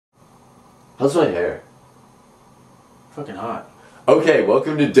How's my hair? Fucking hot. Okay,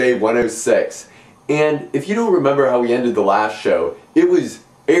 welcome to day 106. And if you don't remember how we ended the last show, it was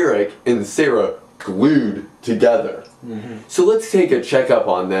Eric and Sarah glued together. So let's take a checkup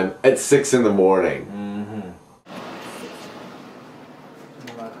on them at 6 in the morning.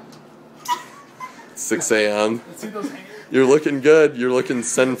 6 a.m. You're looking good. You're looking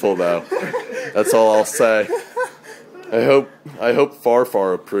sinful though. That's all I'll say. I hope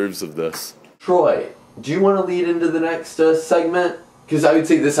Far approves of this. Troy, do you want to lead into the next segment? Because I would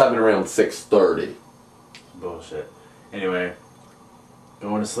say this happened around 6:30. Bullshit. Anyway,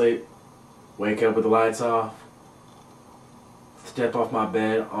 going to sleep, wake up with the lights off, step off my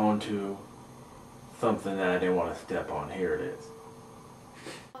bed onto something that I didn't want to step on. Here it is.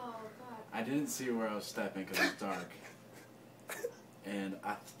 Oh, God. I didn't see where I was stepping because it was dark. And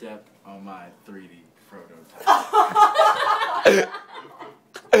I stepped on my 3D prototype.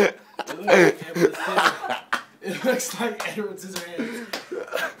 It looks like Edward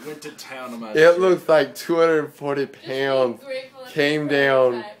Scissorhands went to town on my It looks like 240 pounds came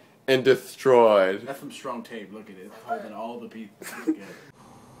down and destroyed. That's some strong tape. Look at it. Holding all the pieces together.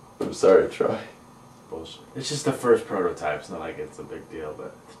 I'm sorry, Troy. Bullshit. It's just the first prototype. It's not like it's a big deal,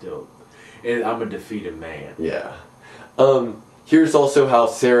 but still, I'm a defeated man. Yeah. Here's also how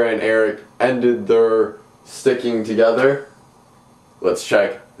Sarah and Eric ended their sticking together. Let's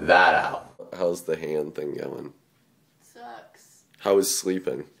check that out. How's the hand thing going? Sucks. How is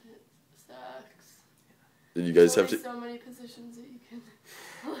sleeping? It sucks. Did you guys There's have to... so many positions that you can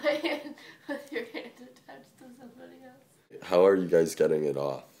lay in with your hand attached to somebody else. How are you guys getting it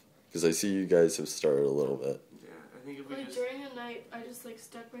off? Because I see you guys have started a little bit. Yeah, I think if we Like just... during the night, I just like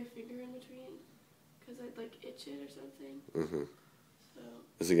stuck my finger in between because I'd like itch it or something. So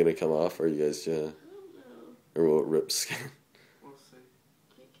Is it gonna come off, or are you guys I don't know. or will it rip skin? I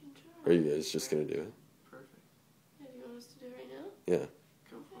can try. Or are you guys just gonna do it? Perfect. Yeah, do you want us to do it right now? Yeah.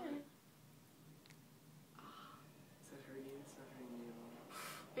 Go for Okay. it. Is that hurting you? It's not hurting me at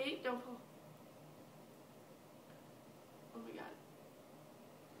all. Wait, don't pull. Oh my God.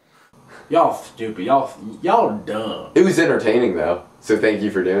 Y'all stupid. Y'all dumb. It was entertaining though, so thank you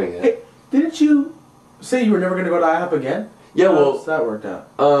for doing it. Hey, didn't you say you were never gonna go to IHOP again? Yeah, well, How's that worked out?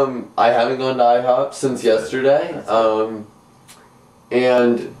 I haven't gone to IHOP since yesterday.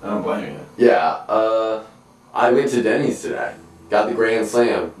 And I don't blame you. yeah, I went to Denny's today. Got the Grand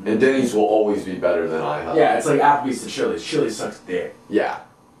Slam, and Denny's will always be better than IHOP. Yeah, it's like Applebee's to Chili's. Chili's sucks dick. Yeah.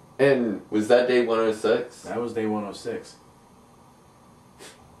 And was that day 106? That was day 106.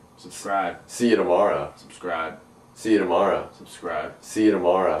 Subscribe. See you tomorrow. Subscribe. See you tomorrow. Subscribe. See you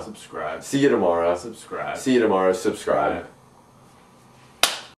tomorrow. Subscribe. See you tomorrow. Subscribe. See you tomorrow. Subscribe.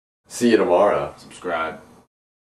 See you tomorrow. Subscribe.